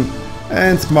him,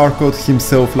 and Markoth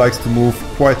himself likes to move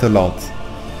quite a lot.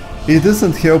 It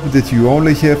doesn't help that you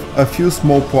only have a few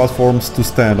small platforms to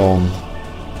stand on.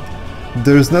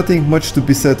 There's nothing much to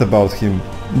be said about him.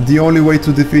 The only way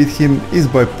to defeat him is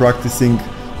by practicing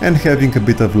and having a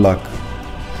bit of luck.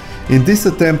 In this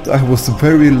attempt I was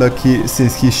very lucky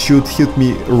since his shield hit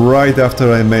me right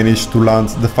after I managed to land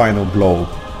the final blow.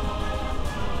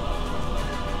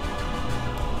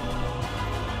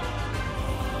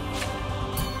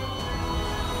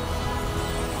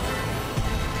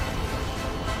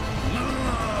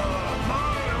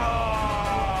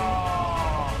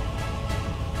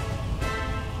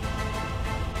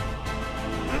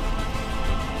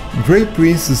 Grey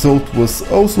Prince Zote was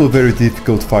also a very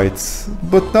difficult fight,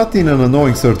 but not in an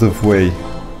annoying sort of way,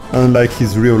 unlike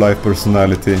his real life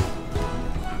personality.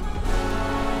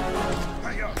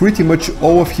 Pretty much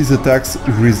all of his attacks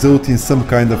result in some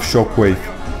kind of shockwave.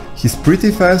 He's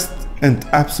pretty fast and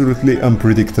absolutely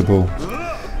unpredictable.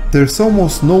 There's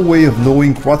almost no way of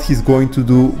knowing what he's going to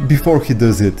do before he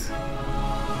does it.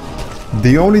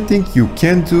 The only thing you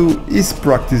can do is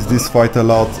practice this fight a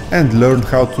lot and learn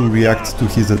how to react to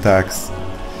his attacks.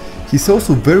 He's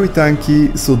also very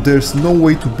tanky, so there's no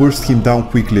way to burst him down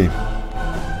quickly.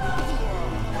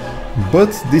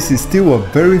 But this is still a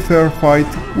very fair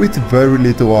fight with very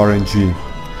little RNG.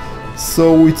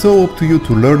 So it's all up to you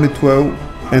to learn it well,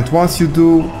 and once you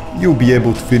do, you'll be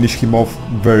able to finish him off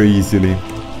very easily.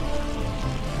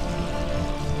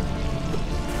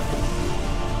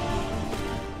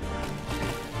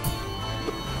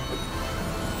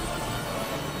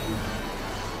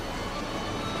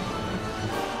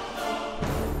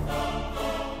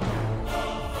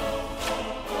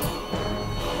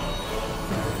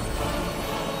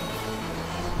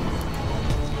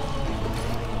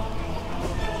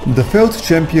 The Felt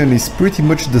champion is pretty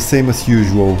much the same as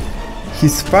usual.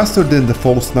 He's faster than the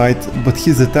False Knight, but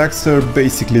his attacks are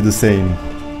basically the same.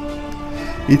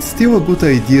 It's still a good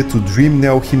idea to Dream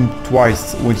Nail him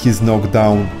twice when he's knocked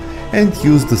down, and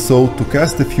use the soul to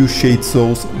cast a few Shade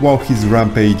Souls while he's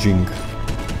rampaging.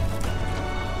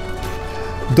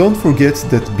 Don't forget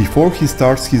that before he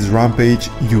starts his rampage,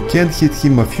 you can hit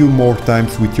him a few more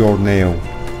times with your nail.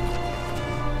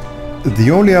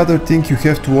 The only other thing you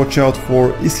have to watch out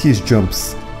for is his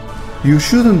jumps. You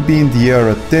shouldn't be in the air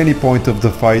at any point of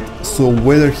the fight, so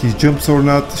whether he jumps or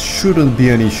not shouldn't be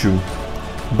an issue.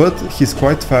 But he's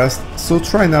quite fast, so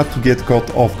try not to get caught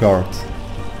off guard.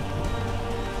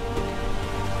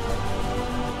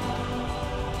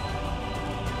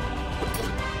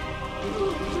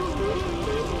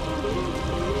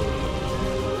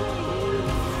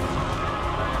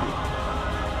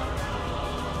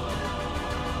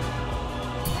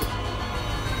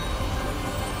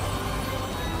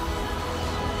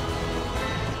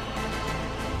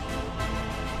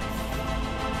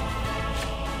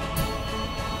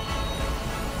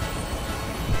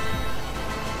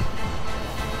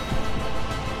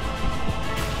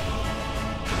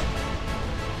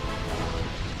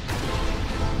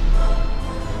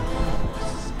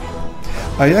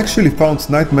 I actually found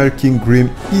Nightmare King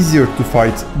Grimm easier to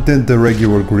fight than the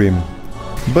regular Grimm.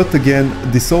 But again,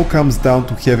 this all comes down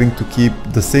to having to keep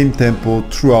the same tempo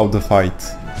throughout the fight.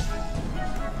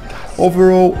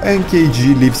 Overall,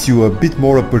 NKG leaves you a bit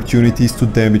more opportunities to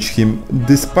damage him,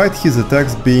 despite his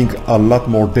attacks being a lot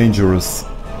more dangerous.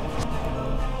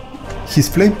 His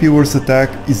Flame Peeler's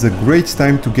attack is a great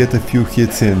time to get a few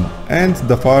hits in, and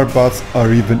the fire bats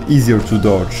are even easier to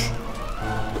dodge.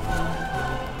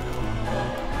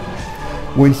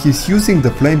 When he's using the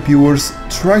Flame Peelers,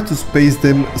 try to space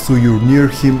them so you're near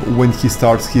him when he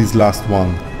starts his last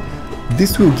one.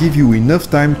 This will give you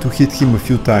enough time to hit him a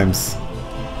few times.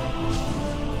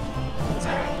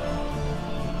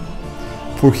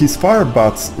 For his fire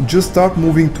bats, just start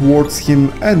moving towards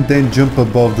him and then jump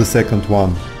above the second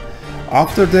one.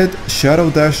 After that, Shadow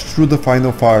Dash through the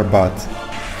final fire bat.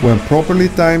 When properly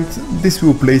timed, this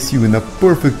will place you in a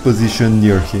perfect position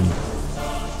near him.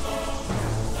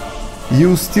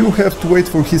 You still have to wait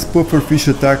for his pufferfish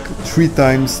attack 3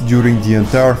 times during the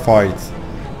entire fight,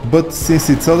 but since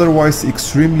it's otherwise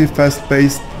extremely fast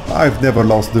paced, I've never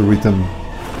lost the rhythm.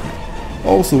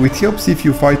 Also, it helps if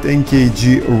you fight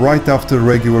NKG right after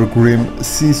regular Grimm,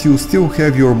 since you still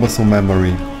have your muscle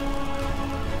memory.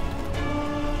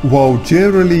 While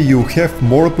generally you have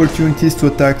more opportunities to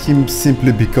attack him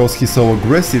simply because he's so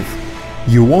aggressive,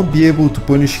 You won't be able to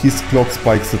punish his Clock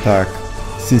Spikes attack,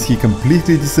 since he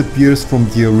completely disappears from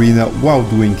the arena while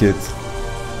doing it.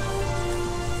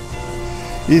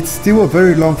 It's still a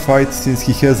very long fight since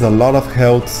he has a lot of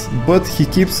health, but he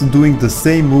keeps doing the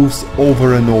same moves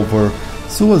over and over,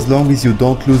 so as long as you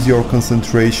don't lose your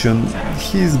concentration,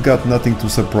 he's got nothing to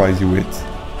surprise you with.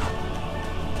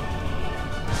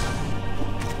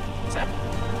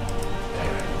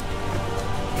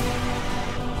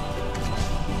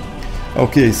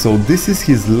 Okay, so this is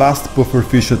his last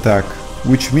pufferfish attack,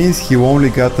 which means he only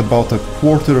got about a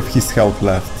quarter of his health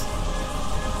left.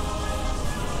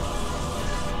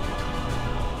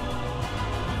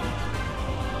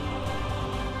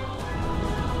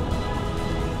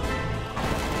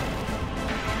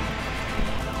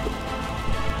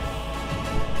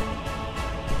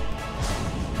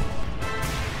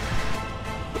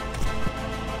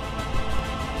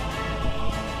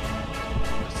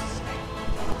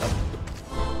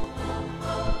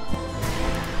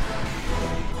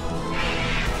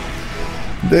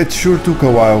 That sure took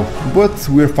a while, but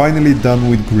we're finally done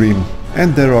with Grimm,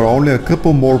 and there are only a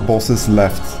couple more bosses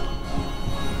left.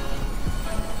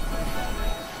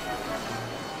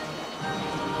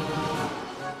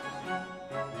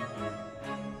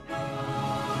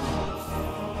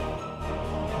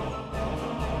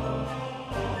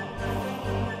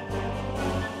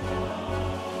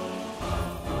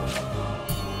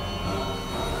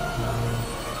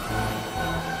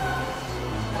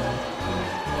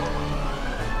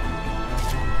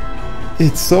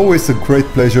 It's always a great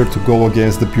pleasure to go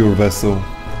against the Pure Vessel.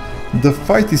 The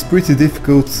fight is pretty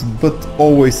difficult, but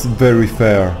always very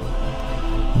fair.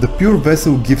 The Pure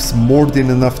Vessel gives more than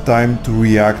enough time to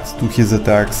react to his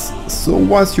attacks, so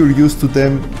once you're used to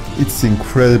them, it's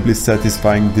incredibly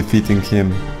satisfying defeating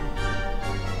him.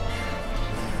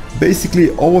 Basically,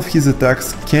 all of his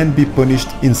attacks can be punished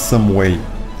in some way.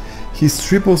 His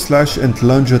triple slash and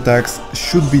lunge attacks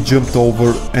should be jumped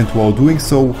over, and while doing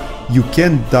so, you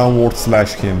can downward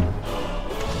slash him.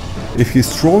 If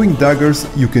he's throwing daggers,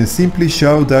 you can simply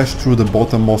shadow dash through the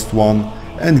bottommost one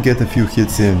and get a few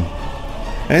hits in.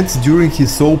 And during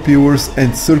his Soul Peelers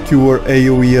and circular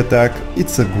AoE attack,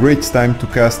 it's a great time to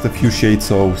cast a few Shade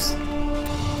Souls.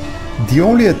 The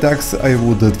only attacks I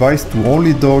would advise to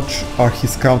only dodge are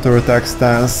his counter-attack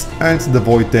stance and the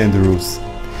Void Tendrils.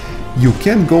 You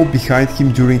can go behind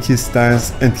him during his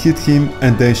stance and hit him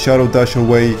and then shadow dash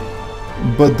away,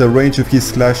 but the range of his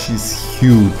slash is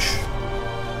huge.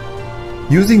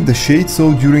 Using the Shade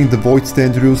Soul during the Void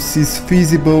Tendrils is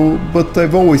feasible, but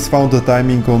I've always found the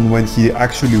timing on when he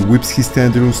actually whips his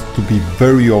tendrils to be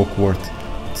very awkward,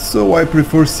 so I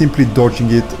prefer simply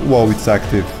dodging it while it's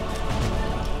active.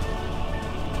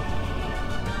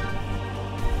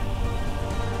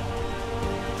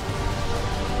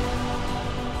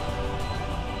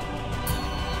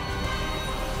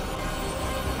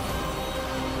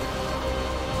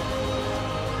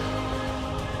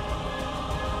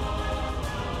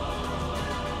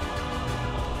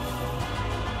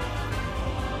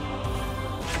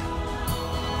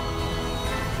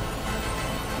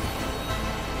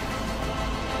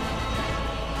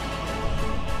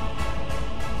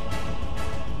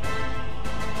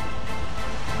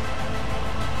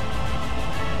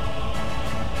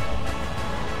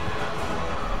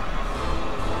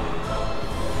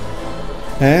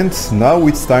 And now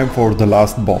it's time for the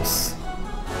last boss,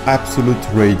 Absolute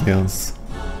Radiance.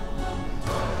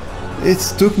 It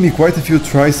took me quite a few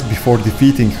tries before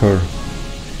defeating her.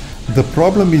 The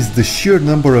problem is the sheer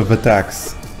number of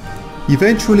attacks.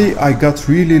 Eventually I got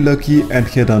really lucky and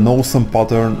had an awesome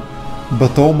pattern,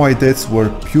 but all my deaths were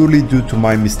purely due to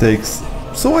my mistakes,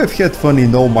 so I've had fun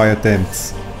in all my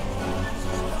attempts.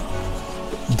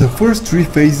 The first 3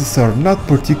 phases are not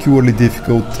particularly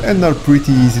difficult and are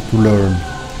pretty easy to learn.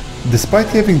 Despite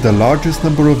having the largest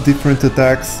number of different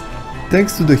attacks,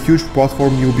 thanks to the huge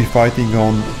platform you'll be fighting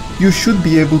on, you should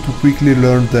be able to quickly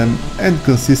learn them and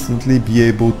consistently be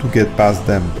able to get past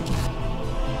them.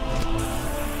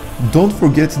 Don't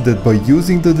forget that by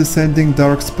using the Descending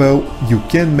Dark spell, you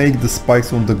can make the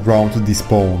spikes on the ground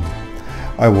despawn.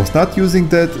 I was not using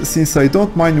that since I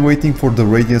don't mind waiting for the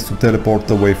Radiance to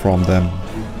teleport away from them.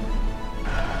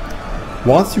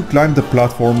 Once you climb the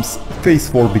platforms, phase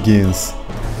 4 begins.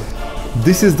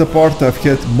 This is the part I've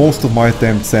had most of my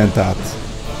attempts sent at.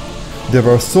 There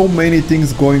are so many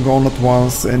things going on at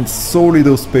once and so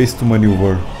little space to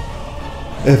maneuver.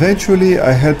 Eventually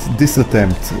I had this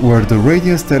attempt, where the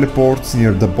Radiance teleports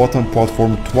near the bottom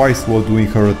platform twice while doing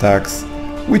her attacks,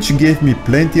 which gave me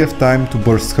plenty of time to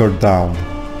burst her down.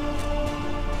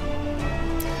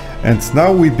 And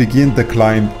now we begin the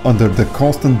climb under the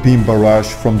constant beam barrage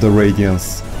from the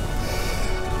Radiance.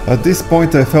 At this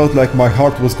point I felt like my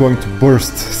heart was going to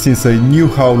burst, since I knew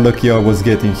how lucky I was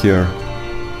getting here.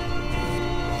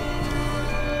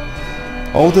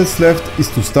 All that's left is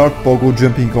to start pogo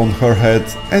jumping on her head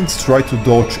and try to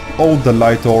dodge all the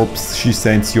light orbs she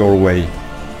sends your way.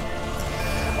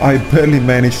 I barely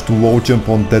managed to wall jump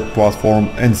on that platform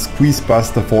and squeeze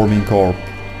past the forming orb.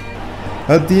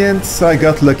 At the end I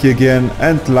got lucky again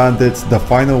and landed the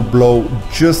final blow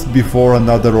just before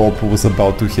another orb was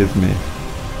about to hit me.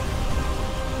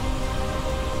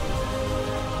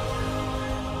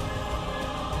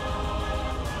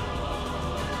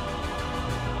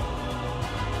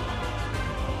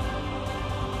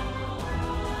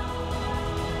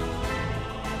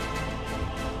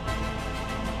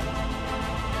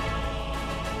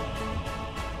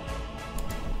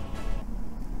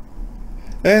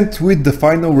 And with the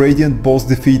final Radiant boss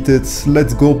defeated,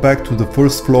 let's go back to the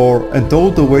first floor and all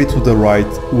the way to the right,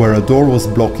 where a door was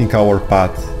blocking our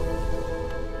path.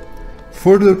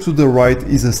 Further to the right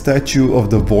is a statue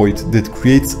of the Void that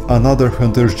creates another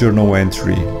Hunter's Journal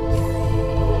entry.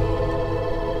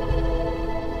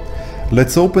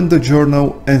 Let's open the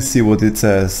journal and see what it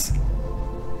says.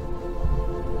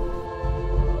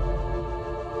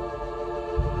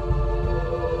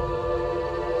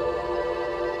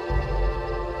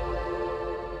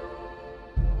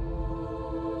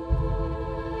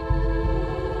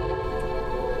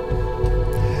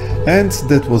 And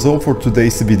that was all for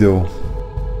today's video.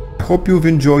 I hope you've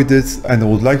enjoyed it, and I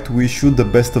would like to wish you the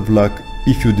best of luck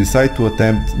if you decide to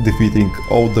attempt defeating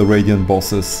all the Radiant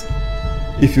bosses.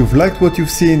 If you've liked what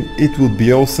you've seen, it would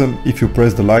be awesome if you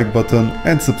press the like button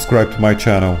and subscribe to my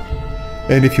channel.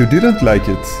 And if you didn't like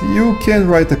it, you can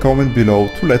write a comment below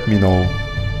to let me know.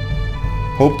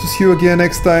 Hope to see you again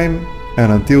next time,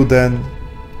 and until then,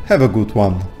 have a good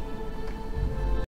one.